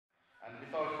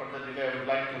delay, I would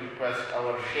like to request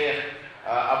our Sheikh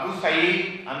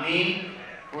Abusayeed, Amin,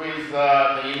 who is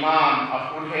the Imam of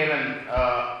Woodhaven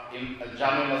in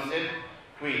Jami Masjid,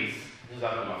 please.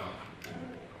 Jazakallah.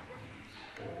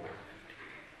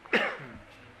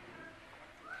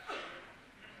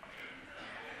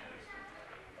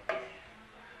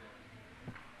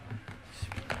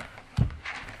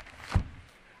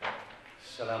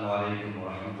 السلام عليكم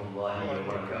ورحمة الله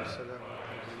وبركاته.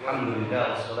 الحمد لله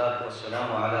والصلاة والسلام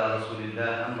على رسول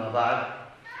الله. أما بعد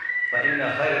فإن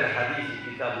خير الحديث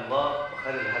كتاب الله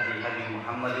وخير الهدي هدي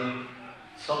محمد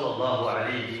صلى الله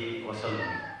عليه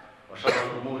وسلم وشر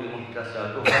الأمور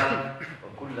محدثاتها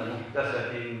وكل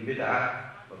محدثة بدعة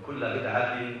وكل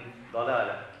بدعة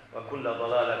ضلالة وكل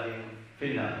ضلالة في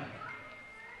النار.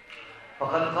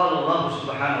 فقد قال الله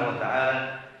سبحانه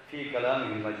وتعالى في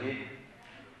كلامه المجيد: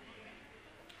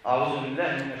 أعوذ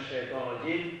بالله من الشيطان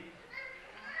الرجيم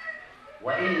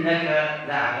وإنك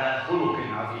لعلى خلق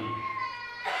عظيم.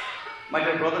 My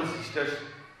dear brothers and sisters,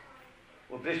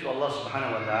 we praise to Allah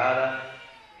subhanahu wa ta'ala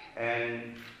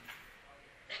and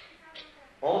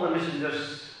all the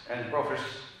messengers and prophets.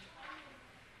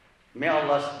 May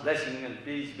Allah's blessing and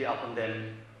peace be upon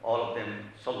them, all of them,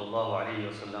 sallallahu alayhi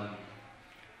wa sallam,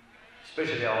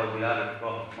 especially our beloved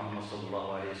Prophet Muhammad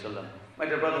sallallahu alayhi wa sallam. My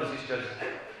dear brothers and sisters,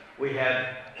 we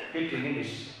have 15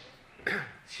 minutes.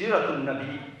 Siratul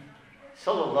Nabi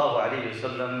sallallahu alayhi wa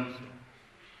sallam.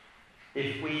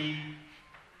 If we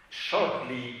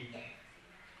shortly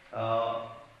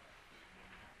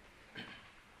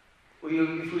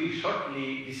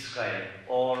describe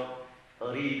or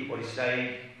read or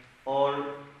recite or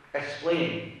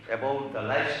explain about the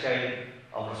lifestyle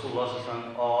of Rasulullah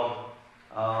sallallahu or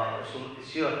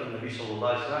Siratul Nabi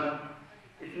sallallahu alayhi wa sallam,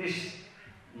 it needs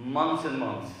months and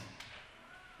months,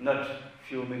 not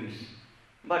few minutes.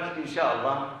 But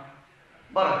inshallah,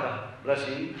 barakah,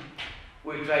 blessing,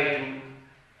 we try to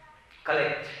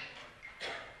collect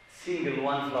single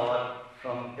one flower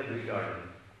from every garden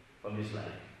from this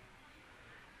life.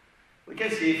 We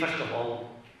can see first of all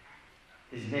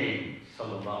his name,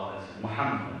 sallallahu alaihi wasallam,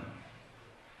 Muhammad,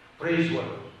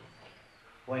 praiseworthy.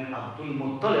 When Abdul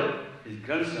Muttalib, his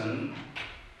grandson,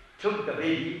 took the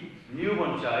baby,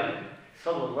 newborn child,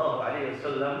 sallallahu alayhi wa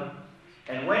sallam,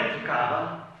 and went to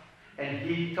Kaaba, and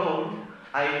he told,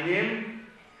 I named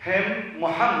him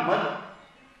Muhammad.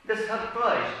 The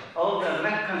surprise, all the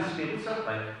Meccan people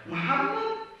surprised.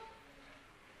 Muhammad?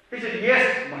 He said,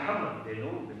 yes, Muhammad. They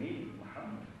know the meaning,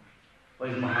 Muhammad. What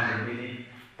is Muhammad meaning?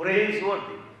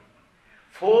 Praiseworthy.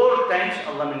 4 times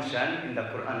Allah mentioned in the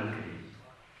Quran al-Kareem.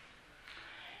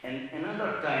 And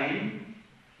another time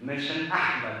mentioned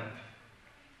Ahmad.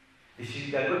 This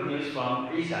is the good news from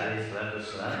Isa alayhi salatu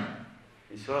wasalam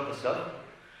in Surah Al-Saf.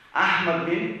 Ahmad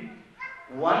means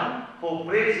one who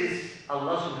praises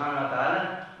Allah subhanahu wa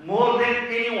ta'ala more than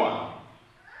anyone.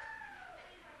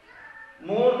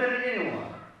 More than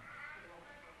anyone.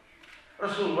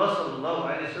 Rasulullah sallallahu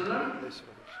alayhi wa sallam,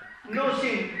 no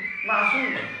sin,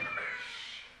 ma'soom.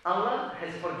 Allah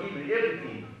has forgiven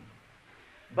everything.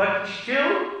 But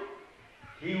still,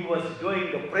 he was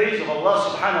doing the praise of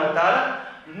Allah subhanahu wa ta'ala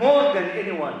more than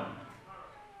anyone.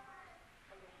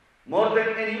 More than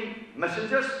any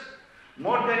messengers,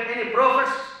 more than any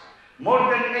prophets, more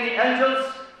than any angels,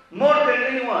 more than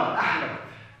anyone, Ahmad.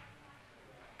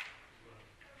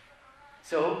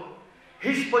 So,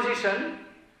 his position,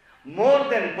 more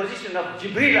than position of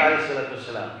Jibreel alayhi salatu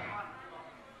wasalam.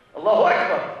 Allahu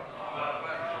Akbar.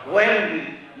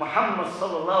 When Muhammad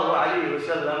sallallahu alayhi wa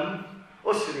sallam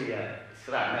usriya,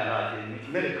 Isra' Mi'raj,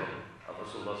 miracle of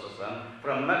Rasulullah sallallahu alayhi wa sallam,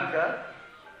 from Mecca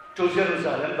to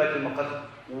Jerusalem, Bayt al-Maqdis,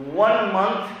 1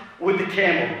 month with the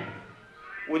camel.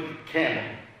 With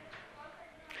camel.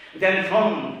 Then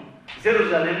from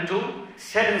Jerusalem to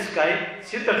 7th sky,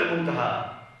 Sidratul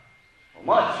Muntaha. How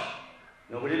much?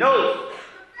 Nobody knows.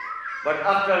 But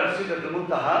after Sidratul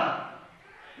Muntaha,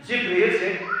 Jibreel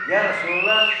said, Ya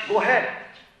Rasulullah, go ahead.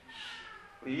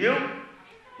 You,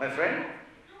 my friend?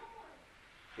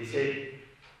 He said,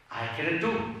 I cannot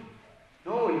do.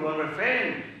 No, you are my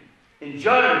friend. In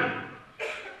Jordan,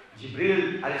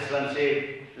 Jibreel alayhi salam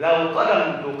said, لَوْ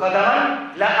قَدَمْتُ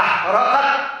قَدَمًا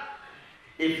لَأَحْرَقَتْ.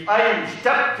 If I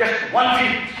step just 1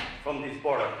 feet from this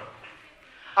border,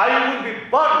 I will be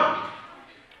burned.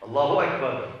 Allahu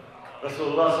Akbar.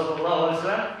 Rasulullah sallallahu alaihi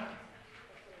wasallam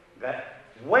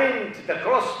went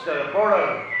across the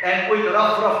border and with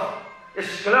rough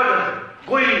escalator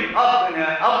going up and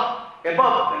up,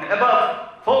 above and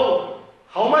above, forward.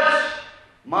 How much?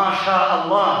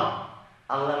 MashaAllah.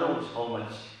 Allah knows how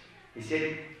much. He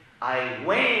said, I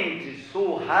went to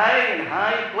so high and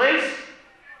high place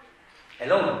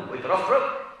alone with rough.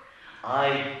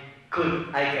 I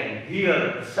can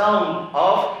hear the sound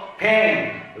of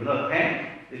pen. You know pen?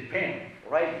 This pen,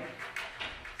 right?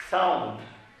 Sound.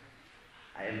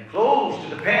 I am close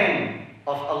to the pen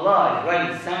of Allah,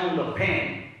 right? Sound of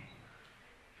pen.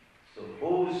 So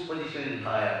whose position is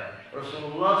higher?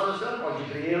 Rasulullah sallallahu or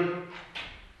Jibreel?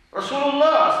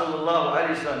 Rasulullah sallallahu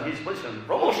alaihi wasallam, his position,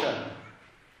 promotion.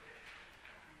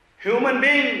 Human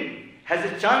being has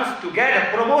a chance to get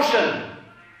a promotion.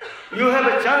 You have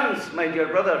a chance, my dear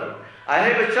brother. I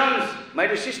have a chance, my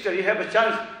dear sister. You have a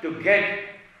chance to get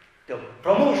the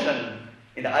promotion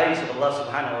in the eyes of Allah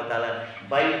subhanahu wa ta'ala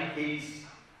by his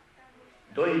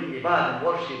doing ibadah,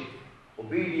 worship,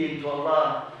 obedient to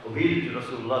Allah, obedient to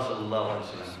Rasulullah sallallahu alaihi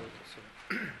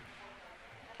wasallam.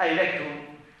 I like to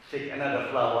take another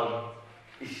flower.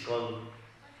 It's called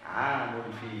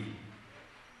Amul Fil.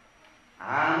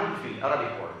 Amul Fil,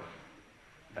 Arabic word.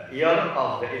 The ear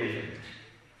of the elephant.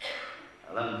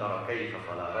 Alam tara kayfa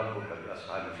fala rabbuka bi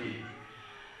ashabil fil.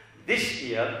 This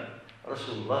year,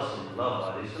 Rasulullah sallallahu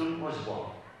alaihi wasallam was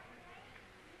born.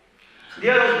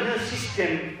 There was no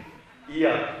system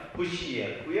here. Which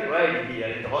year? We are right here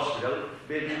in the hospital,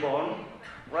 baby born,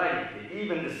 right?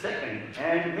 Even the second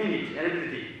and minute and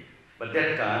everything. But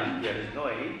that time there is no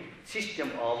any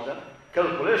system of the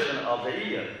calculation of the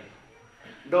year.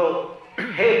 Though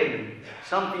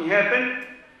something happened,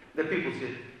 the people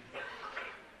said,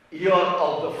 year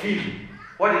of the field.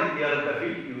 What is the year of the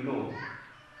field? You know.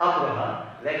 Abraham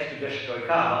likes to destroy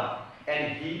Kaaba,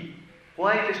 and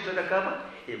why destroy the Kaaba?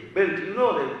 He built, you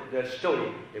know the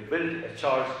story, he built a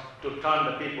church to turn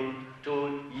the people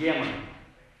to Yemen,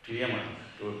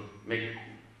 to make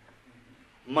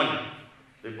money.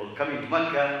 People coming to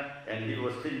Mecca, and he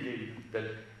was thinking that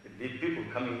the people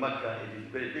coming to Mecca, it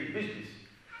is very big business.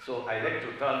 So I like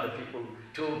to turn the people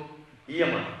to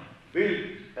Yemen, build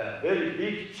a very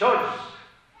big church.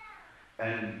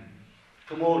 And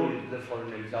tomorrow is, for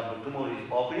an example, tomorrow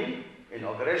is opening,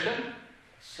 inauguration.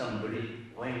 Somebody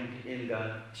went in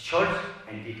the church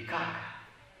and did caca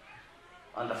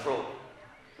on the floor.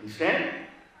 Understand?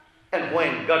 And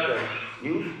when got the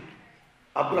news,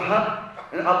 Abraham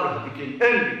became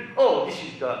angry. Oh, this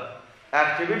is the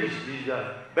activities, these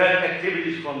are bad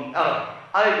activities from Arab.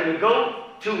 I'm going to go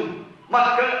to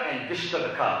Mecca and destroy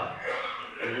the Kaaba.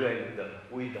 And we went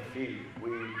with the field,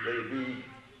 with very big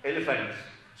elephants,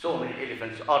 so many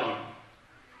elephants, army.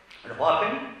 And what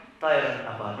happened? Tyrant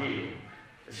Ababil,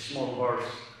 the small birds,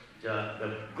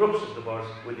 the groups of the birds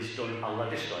with the stone Allah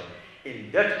destroyed.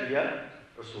 In that year,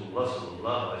 Rasulullah sallallahu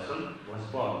alaihi wasallam was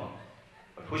born.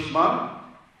 But which month?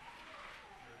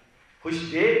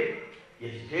 Which day?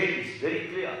 Yes, date is very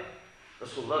clear.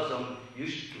 Rasulullah sallallahu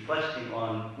used to fasting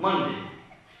on Monday.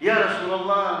 Ya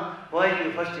Rasulullah, why are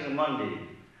you fasting on Monday?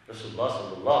 Rasulullah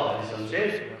sallallahu alaihi wasallam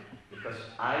says, because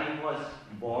I was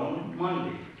born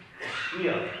Monday. It's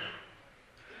clear.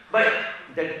 But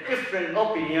the different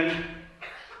opinion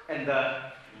and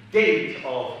the date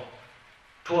of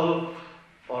 12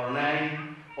 or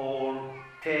 9 or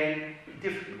 10,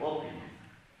 different opinion.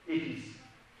 It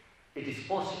is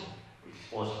possible. It is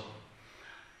possible.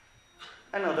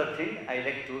 Another thing, I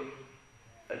like to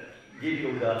give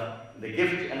you the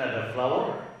gift, another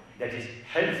flower that is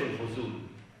helpful fuzul.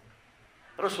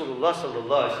 Rasulullah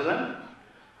sallallahu alaihi wasallam,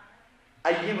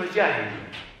 ayyim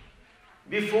al-jahiliyyah,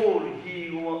 before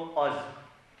he was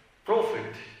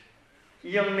prophet,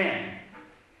 young man,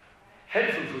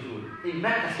 helpful fuzul. In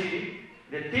Mecca city,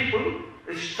 the people,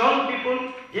 the strong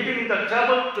people, giving the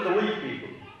trouble to the weak people.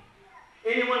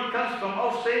 Anyone comes from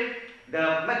outside,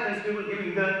 the Meccan people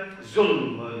giving the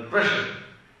zulm, pressure,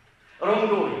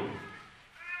 wrongdoing.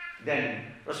 Then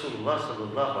Rasulullah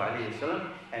sallallahu alaihi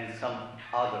wasallam and some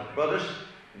other brothers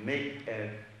make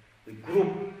a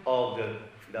group of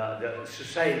the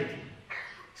society.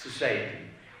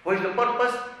 What is the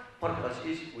purpose? Purpose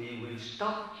is we will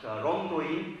stop the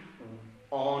wrongdoing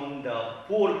on the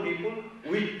poor people,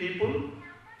 weak people,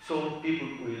 so people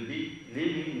will be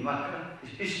living in Makkah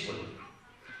peacefully.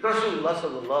 Rasulullah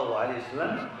sallallahu alaihi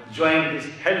wasallam joined this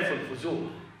helpful fuzul.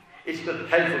 It's called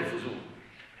helpful fuzul.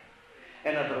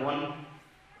 Another one,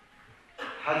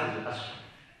 Hajj al-Aswad.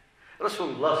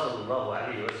 Rasulullah sallallahu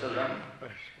alaihi wasallam,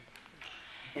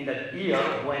 in that year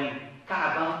when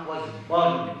Kaaba was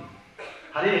burned,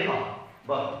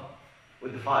 burned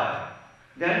with the fire,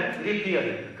 then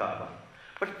repaired the Kaaba.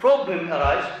 But problem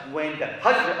arose when the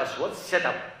Hajj al-Aswad set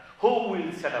up. Who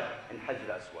will set up in Hajj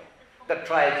al-Aswad? The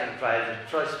tribes and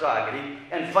tribes struggling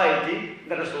and fighting.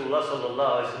 The Rasulullah sallallahu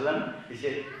alaihi wasallam, he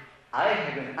said, I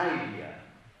have an idea.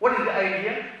 What is the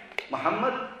idea?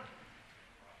 Muhammad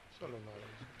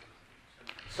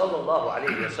sallallahu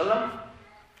alaihi wasallam,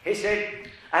 he said,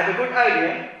 I have a good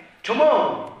idea.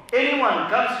 Tomorrow, anyone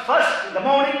comes first in the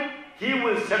morning, he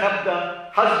will set up the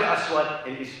Hajj Aswad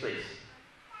in his place.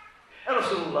 And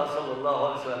Rasulullah sallallahu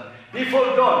alaihi wasallam,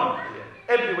 before dawn,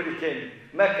 everybody came.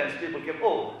 Meccan's people came.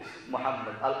 Oh, this is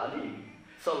Muhammad al-Amin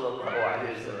sallallahu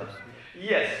alaihi wasallam.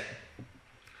 Yes.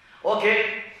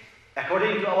 Okay.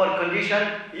 According to our condition,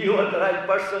 you are the right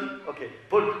person. Okay.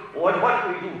 Put what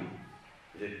we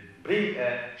do? Bring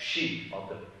a sheet of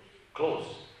the clothes.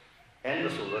 And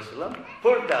Rasulullah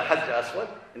put the Hajj Aswad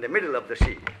in the middle of the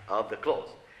sheet of the clothes.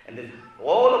 And then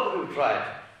all of them try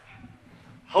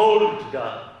hold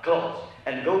the clothes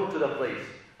and go to the place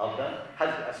of the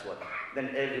Hajj Aswad.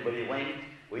 Then everybody went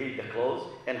with the clothes,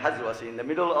 and Hajj was in the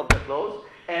middle of the clothes,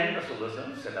 and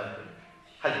Rasulullah set up the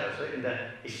Hajj Aswad in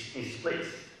his place.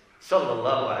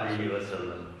 Sallallahu alayhi wa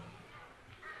sallam.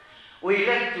 We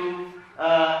like to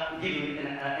give you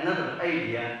another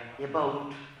idea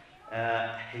about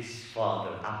his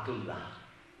father, Abdullah.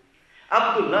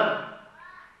 Abdullah,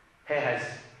 he has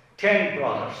 10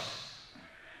 brothers,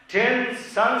 10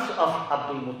 sons of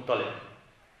Abdul Muttalib.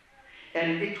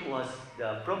 And it was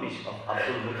the promise of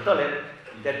Abdul Muttalib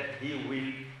that he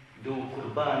will do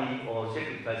qurbani or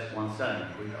sacrifice one son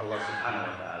with Allah subhanahu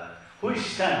wa ta'ala. Whose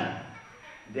son?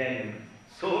 Then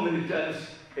so many times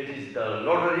it is the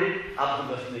lottery,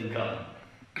 Abdullah didn't come.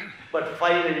 But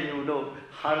finally,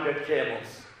 100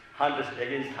 camels, 100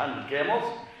 against 100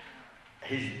 camels,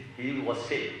 he was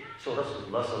saved. So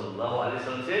Rasulullah sallallahu alaihi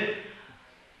wasallam said,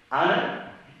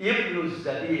 Ana ibn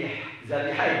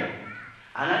Zabihain.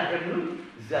 Ana ibn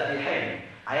Zabihain.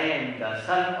 I am the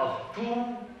son of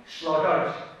two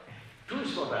slaughters.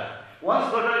 One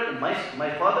slaughter my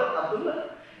father Abdullah,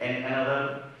 and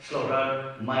another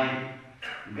slaughter my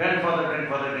grandfather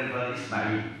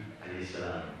Ismail alayhi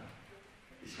salam.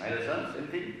 Ismail's son, same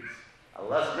thing.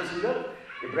 Allah's messenger,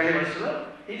 Ibrahim alayhi salam,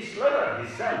 he slaughtered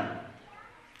his son.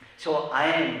 So I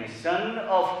am a son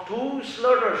of two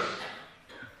slaughters.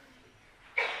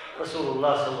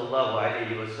 Rasulullah sallallahu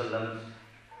alayhi wa sallam,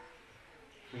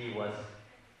 he was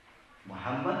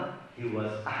Muhammad, he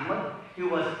was Ahmad, he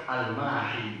was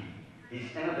Al-Mahi.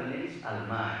 His another name is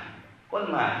Al-Mahi.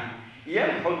 Al-Mahi.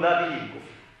 Yamhullahi kufr.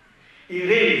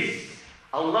 Erase.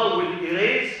 Allah will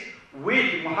erase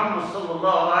with Muhammad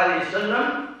sallallahu alayhi wa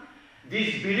sallam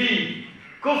disbelief,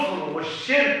 kufr was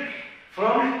shirk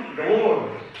from the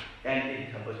world. And it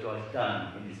was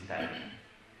done in this time.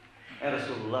 And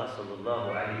Rasulullah sallallahu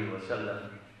alayhi wa sallam,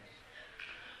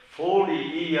 40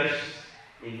 years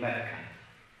in Mecca.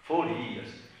 40 years.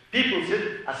 People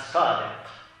said, as-sadiq,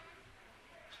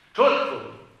 truthful.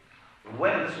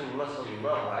 When Rasulullah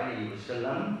sallallahu alayhi wa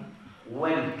sallam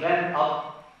climbed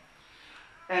up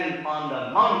and on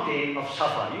the mountain of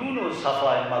Safa, Safa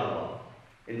and Marwa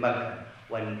in Mecca,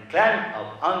 when climbed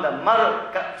up on the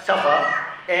Safa,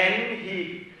 and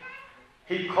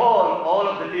he called all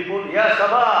of the people, Ya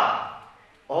Sabah.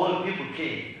 All people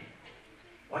came.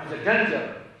 What is the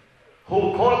danger?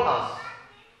 Who called us?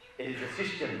 It is a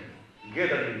system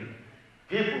gathering.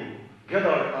 People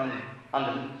gathered on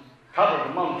the top of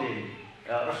the mountain.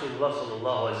 Rasulullah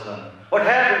sallallahu alaihi wasallam. What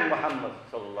happened, Muhammad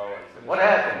sallallahu alaihi wasallam? What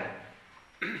happened?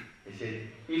 He said,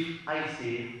 if I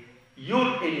say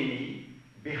your enemy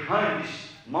behind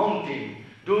this mountain,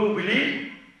 do you believe?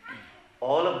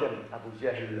 All of them,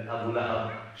 Abusayeed, Abu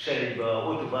Lahab, Shayba,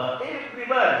 Utba,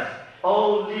 everybody,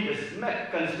 all leaders,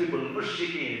 Meccan people,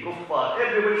 Mushrikeen, Kuffar,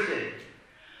 everybody said,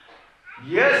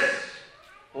 yes,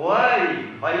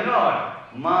 why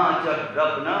not? Ma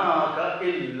jarrabnaka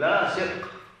illa sidq.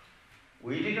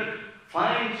 We did not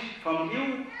find from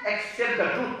you except the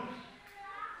truth.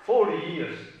 40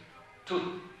 years,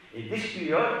 truth. In this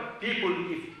period,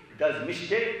 people, if does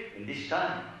mistake in this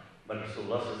time, but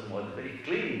Rasulullah was very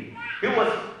clean. He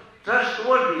was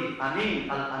trustworthy. Amin,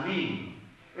 al-Amin.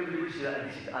 Everybody says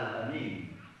this is al-Amin.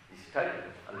 This title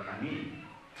of al-Amin.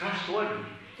 Trustworthy.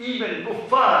 Even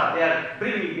kuffar, they are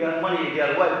bringing their money,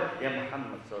 their wealth. Ya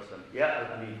Muhammad sallallahu alaihi wasallam, Ya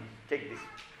al-Amin, take this.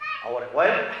 Our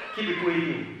wealth, keep it with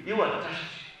you. You are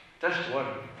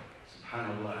trustworthy.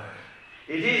 Subhanallah.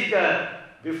 It is the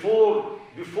before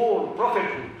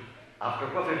prophethood. After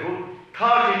prophethood,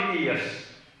 13 years.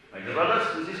 My brothers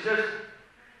and sisters,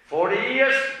 40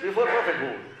 years before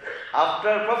prophethood.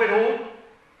 After prophethood,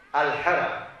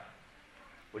 Al-Hira,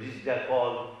 which is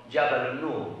called Jabal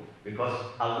Nur, because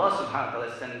Allah subhanahu wa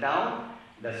ta'ala sent down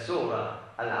the surah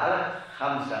Al-Alaq,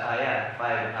 5 ayat,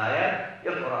 5 ayat,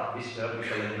 Iqra bismi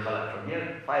rabbika alladhi khalaq, from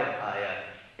here, 5 ayat.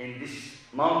 In this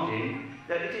mountain,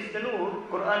 that it is the Nur,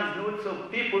 Quran is Nur, so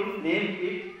people name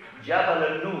it Jabal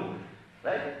al-Nur,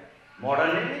 right?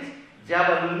 Modern name is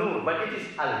Jabal al-Nur, but it is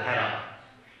Al-Hira,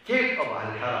 cave of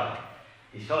Al-Hira.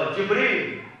 He saw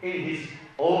Jibreel in his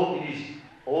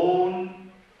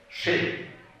own shape.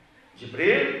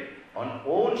 Jibreel on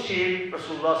own shape,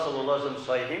 Rasulullah sallallahu alaihi wasallam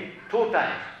saw him 2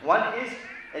 times. One is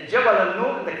in Jabal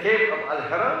al-Nur, in the cave of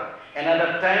Al-Hira,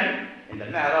 another time in the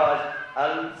Mi'raj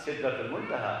al-Sidrat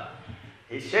al-Muntaha.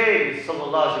 He said,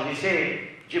 sallallahu alaihi wasallam, he said,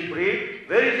 Jibreel,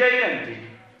 very gigantic,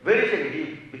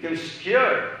 he became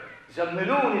scared.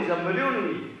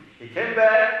 Zammiluni. He came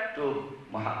back to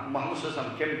Muhammad sallallahu alaihi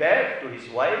wasallam, came back to his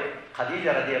wife,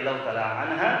 Khadija radiallahu ta'ala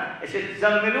anha. He said,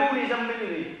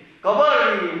 Zammiluni.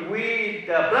 Cover me with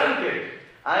the blanket.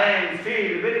 I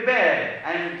feel very bad.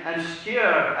 I'm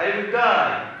scared. I will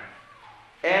die.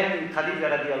 And Khadija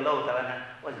radiallahu ta'ala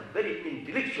was a very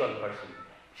intellectual person.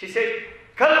 She said,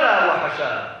 Kalla wa hasha.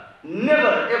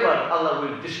 Never ever Allah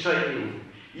will destroy you.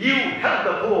 You help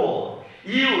the poor.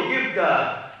 You give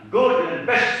the good and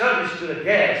best service to the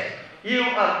guests. You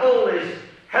are always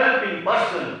helping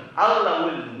person. Allah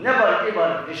will never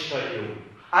ever destroy you.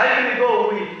 I will go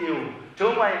with you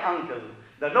to my uncle,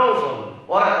 the Nawfal,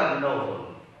 Waraq ibn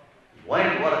Nawfal. When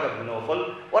Waraq ibn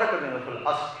Nawfal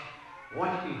asked,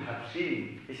 what you have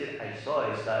seen? He said, I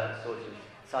saw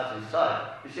such and such.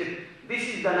 He said, this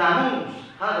is the Namus.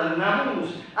 هذا الناموس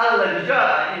الذي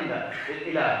جاء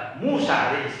إلى موسى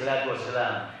عليه الصلاة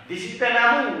والسلام. This is the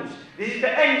Namus. This is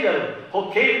the angel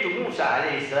who came to Musa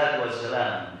عليه الصلاة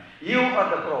والسلام. You are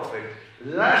the prophet,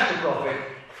 last prophet,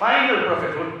 final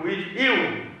prophethood with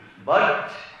you.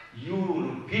 But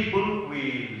you people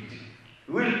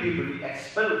will be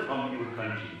expelled from your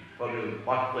country, from your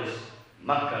birthplace,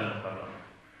 Makkah al-Mukarram.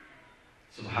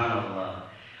 Subhanallah.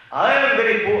 I am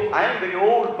very poor, I am very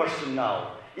old person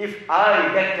now. If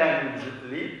I get time to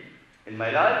live in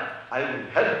my life, I will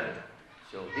help.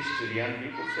 So historian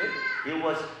people say he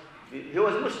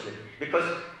was Muslim because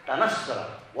Tanassara,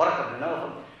 Waraq ibn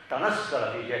Nawfal,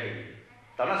 Tanassara fi jahili.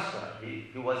 Tanassara,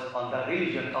 he was on the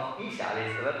religion of Isa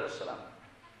alayhi salatu wasalam.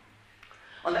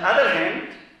 On the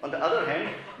other hand,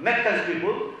 Meccan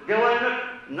people, they were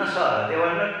not Nasara, they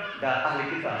were not the Ahl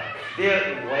Kitab. They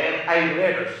were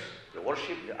idolaters. They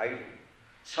worshipped the idol.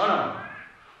 Sanam.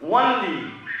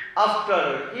 Only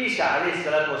after Isa alayhi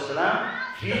salatu wasalam,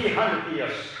 300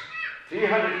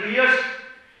 years,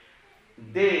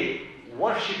 they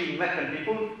worshipping Meccan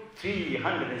people,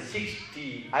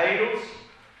 360 idols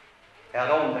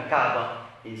around the Kaaba,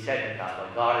 inside the Kaaba,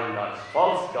 garden gods,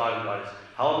 false garden gods.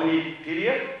 How many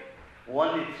period?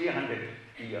 Only 300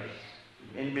 years.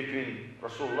 In between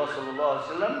Rasulullah sallallahu alaihi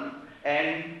wasallam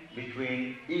and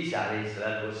between Isa alayhi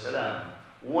salatu wasalam.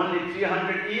 Only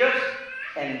 300 years,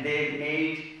 and they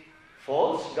made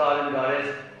false garden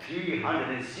goddess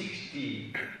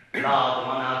 360. Lat,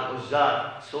 Manat,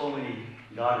 Uzza, so many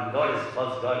garden goddess,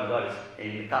 false garden goddess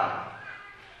in the Kaaba.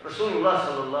 Rasulullah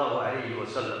sallallahu alayhi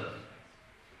wasallam,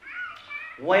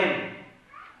 when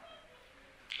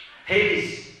he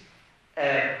is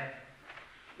a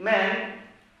man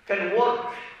can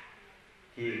work,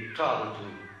 he traveled to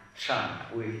Sham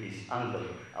with his uncle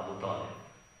Abu Talib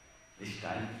this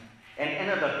time. And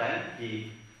another time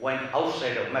he went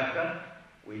outside of Mecca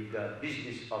with the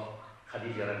business of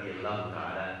Khadija radiallahu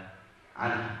ta'ala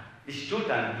anha. These 2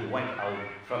 times he went out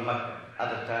from Mecca.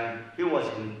 Other time he was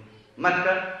in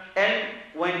Mecca and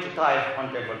went to Taif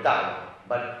on time for Da'wah.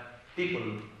 But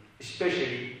people,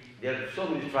 especially, there are so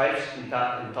many tribes in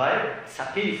Taif.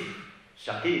 Saqif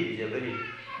is a very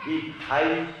big,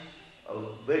 high,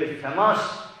 very famous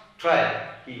tribe.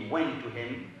 He went to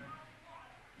him,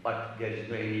 but there is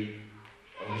no any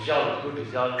good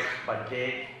result. But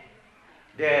they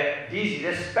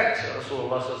disrespect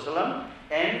Rasulullah sallallahu alaihi wasallam,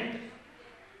 and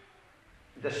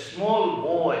the small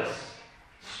boys,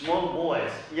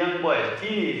 young boys,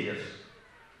 teenagers,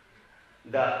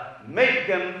 that make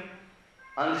them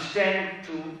understand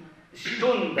to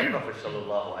stone the Prophet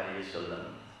sallallahu alaihi wasallam.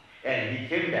 And he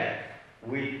came back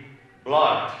with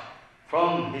blood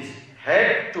from his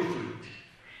head to feet,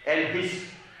 and his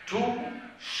 2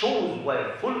 shoes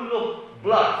were full of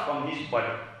blood from his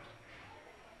body.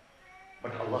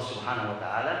 But Allah subhanahu wa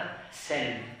ta'ala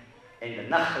sent in the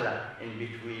Nakhla, in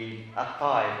between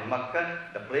Taif and Makkah,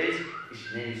 the place,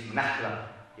 his name is Nakhla.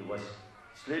 He was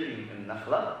sleeping in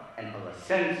Nakhla, and Allah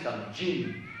sent some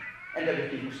jinn, and they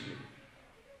became Muslim.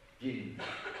 Jinn.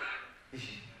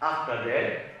 After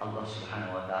that, Allah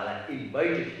subhanahu wa ta'ala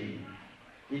invited him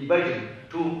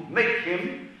to make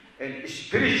him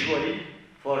spiritually,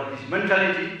 for his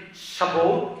mentality,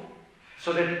 support,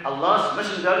 so that Allah's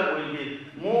messenger will be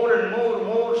more and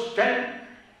more strength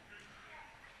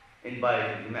in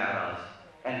by the Mi'raj.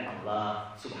 And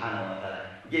Allah subhanahu wa ta'ala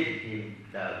gave him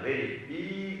the very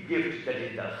big gift, that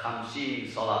is the 50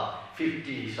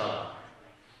 salah.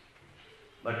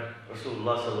 But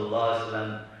Rasulullah sallallahu alaihi wasallam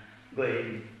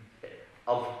going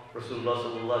of Rasulullah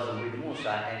sallallahu alaihi wasallam with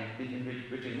Musa and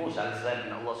between Musa alayhi salam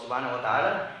and Allah subhanahu wa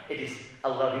ta'ala, it is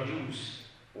Allah reduced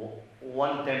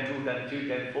 1 time, 2 time, 3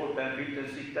 time, 4 time, 5 time,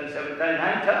 6 time, 7 time,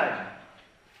 9 times.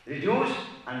 Reduced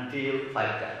until 5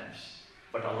 times.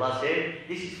 But Allah said,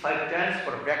 this is 5 times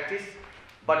for practice,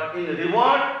 but in the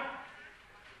reward,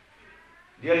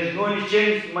 there is no any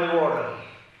change in my order.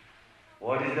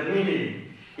 What is the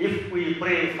meaning? If we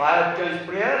pray 5 times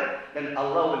prayer, then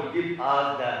Allah will give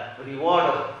us the reward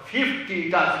of 50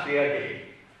 times prayer day.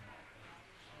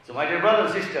 So my dear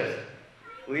brothers and sisters,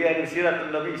 we are in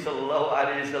Siratul Nabi sallallahu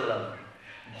alayhi wasallam.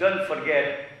 Don't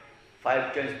forget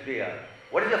 5 times prayer.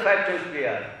 What is the 5 times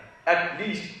prayer? At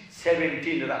least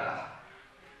 17 rakah.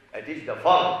 That is the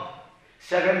form.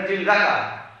 17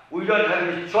 rakah. We don't have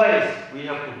any choice. We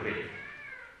have to pray.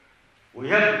 We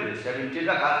have to pray 17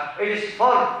 rakah. It is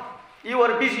form. You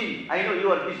are busy. I know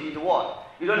you are busy in the war.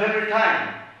 You don't have any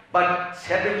time. But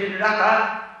 17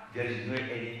 rakah, there is no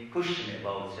any question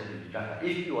about 17 rakah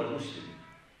if you are Muslim.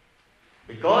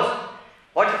 Because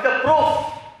what is the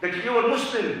proof that you are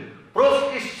Muslim?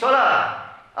 Proof is salah.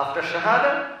 After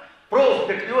shahada, proof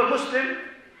that you are Muslim.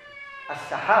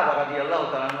 As-sahaba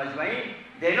radiyallahu ta'ala ajma'in,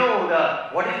 they know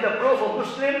what is the proof of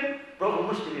Muslim? Proof of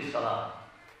Muslim is salah.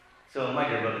 So my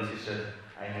dear brothers and sisters,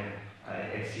 I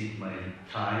exceed my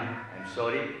time. I'm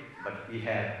sorry, but we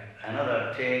have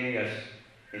another 10 years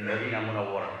in Medina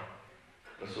Munawwara.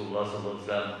 Rasulullah sallallahu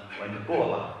alaihi wasallam went to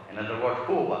Kuba. Another word,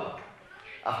 Kuba.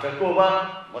 After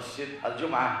Kuba, Masjid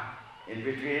al-Jum'ah. In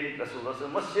between Rasulullah's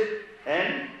Masjid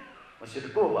and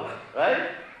Masjid Kuba,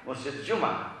 right? Masjid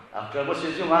Jum'ah. After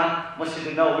Masjid Jum'ah,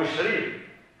 Masjid Nawawi Sharif.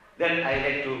 Then I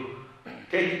like to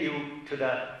take you to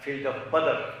the field of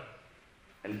Badr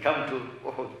and come to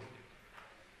Uhud.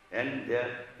 And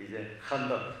there is a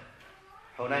Khandaq,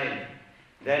 Hunayn.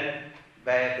 Then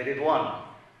Bayat Ridwan.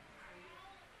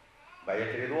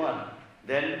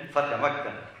 Then Fatah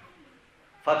Makkah.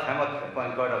 Fatah Makkah,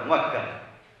 one God of Makkah.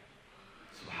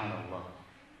 Subhanallah.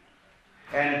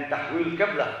 And Tahwil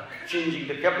Qibla, changing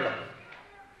the Qibla.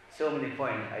 So many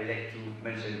points I like to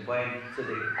mention point, so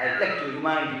that I like to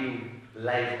remind you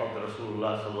life of the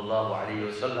Rasulullah sallallahu alaihi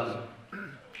wasallam.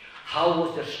 How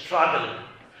was the struggle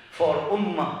for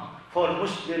ummah, for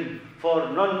Muslim, for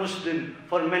non-Muslim,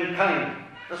 for mankind?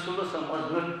 Rasulullah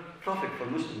was not prophet for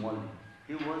Muslim only.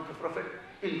 He was the prophet,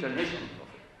 international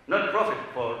prophet. Not prophet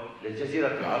for the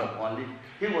Jazeera Arab only.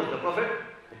 He was the prophet,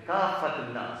 the Kafat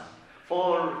al-Nas,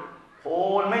 for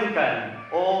all mankind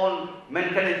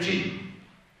and jinn.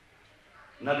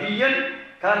 Nabiyan,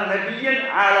 kana Nabiyan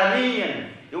alamiyan.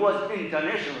 He was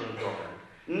international prophet,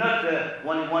 not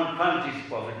one country's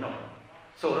prophet, no.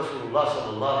 So Rasulullah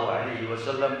sallallahu alayhi wa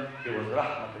sallam, he was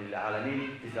rahmatul lil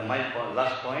alamin. This is my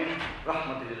last point.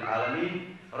 Rahmatul lil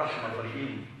alamin, rahmah for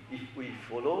you. If we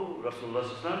follow Rasulullah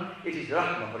sallallahu alayhi wa sallam, it is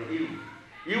rahmah for you.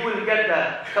 You will get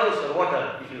the Kawthar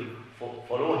water if you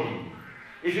follow him.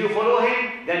 If you follow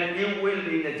him, then you will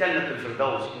be in the Jannatul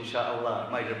Firdaus, inshallah,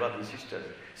 my dear brothers and sisters.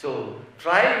 So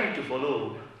try to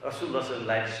follow Rasulullah's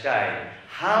lifestyle.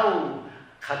 How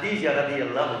Khadija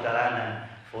radiyallahu ta'ala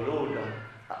followed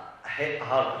her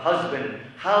husband,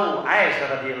 how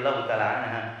Aisha radiyallahu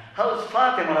ta'ala, how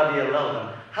Fatima radiyallahu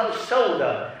ta'ala, how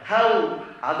Sauda, how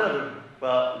other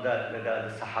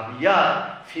the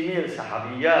Sahabiyat, female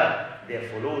Sahabiyat, they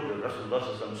followed the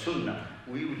Rasulullah's sunnah.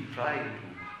 We will try to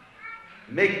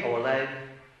make our life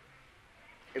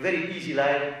a very easy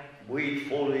life with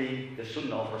following the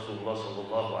sunnah of Rasulullah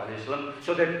sallallahu alaihi wasallam,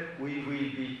 so that we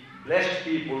will be blessed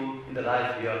people in the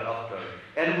life hereafter,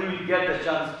 and we will get the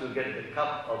chance to get the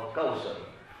cup of Kawthar,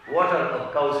 water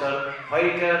of Kawthar,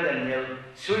 whiter than milk,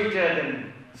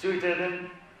 sweeter than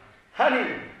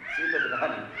honey,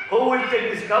 Who will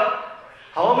take this cup?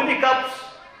 How many cups?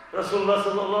 Rasulullah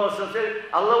sallallahu alaihi wasallam said,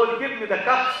 Allah will give me the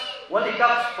cups, 20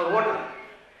 cups for water.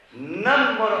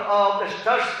 Number of the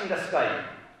stars in the sky.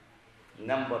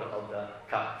 Number of the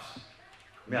cups.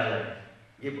 May Allah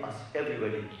give us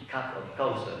everybody cup of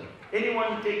Kawthar.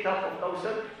 Anyone take cup of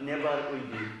Kawthar, never will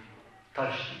be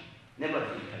thirsty. Never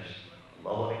feel thirsty.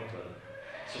 Allahu Akbar.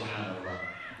 Subhanallah.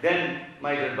 Then,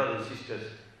 my dear brothers and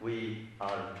sisters, we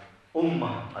are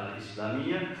Ummah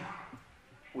al-Islamiyah.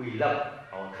 We love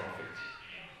our Prophet.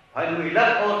 When we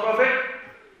love our Prophet,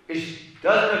 it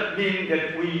does not mean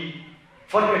that we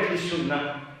forget his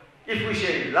sunnah. If we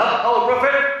say love our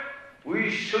Prophet, we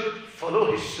should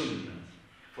follow his sunnah.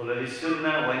 Follow his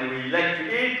sunnah. When we like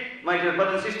to eat, my dear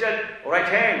brothers and sisters, right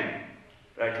hand.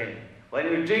 Right hand. When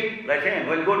we drink, right hand.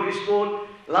 When we go to school,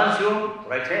 lunchroom,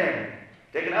 right hand.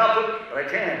 Take an apple,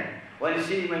 right hand. When you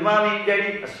see my mommy,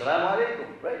 daddy, assalamu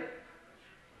alaikum, right?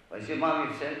 You see, Mom,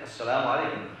 you say, Assalamu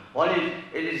alaikum. When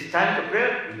it is time to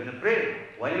pray, we're going to pray.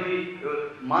 When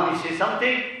Mommy says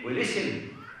something, we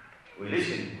listen. We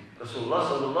listen. Rasulullah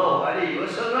sallallahu alayhi wa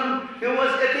sallam, he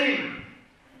was 18.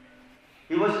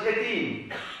 He was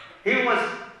 18.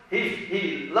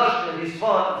 He lost his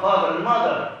father and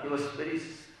mother. He was very,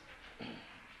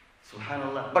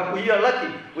 subhanallah. But we are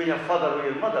lucky. We have father, we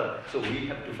have mother. So we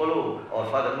have to follow our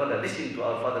father and mother, listen to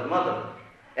our father and mother,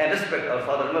 and respect our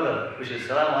father and mother. We say,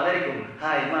 Assalamu alaikum.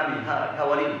 Hi, mommy. Hi, how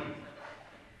are you?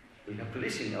 We have to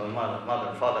listen to our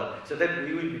mother and father, so that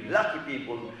we will be lucky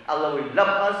people. Allah will love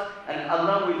us, and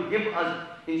Allah will give us,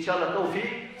 inshallah,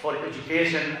 tawfiq for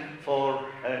education, for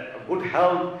good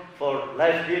health, for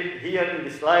life here in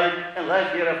this life, and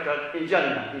life hereafter in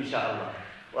Jannah, inshallah.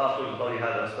 وأقول قولي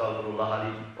هذا أستغفر الله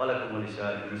لي ولكم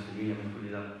ولسائر المسلمين من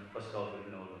كل ذنب فاستغفروه.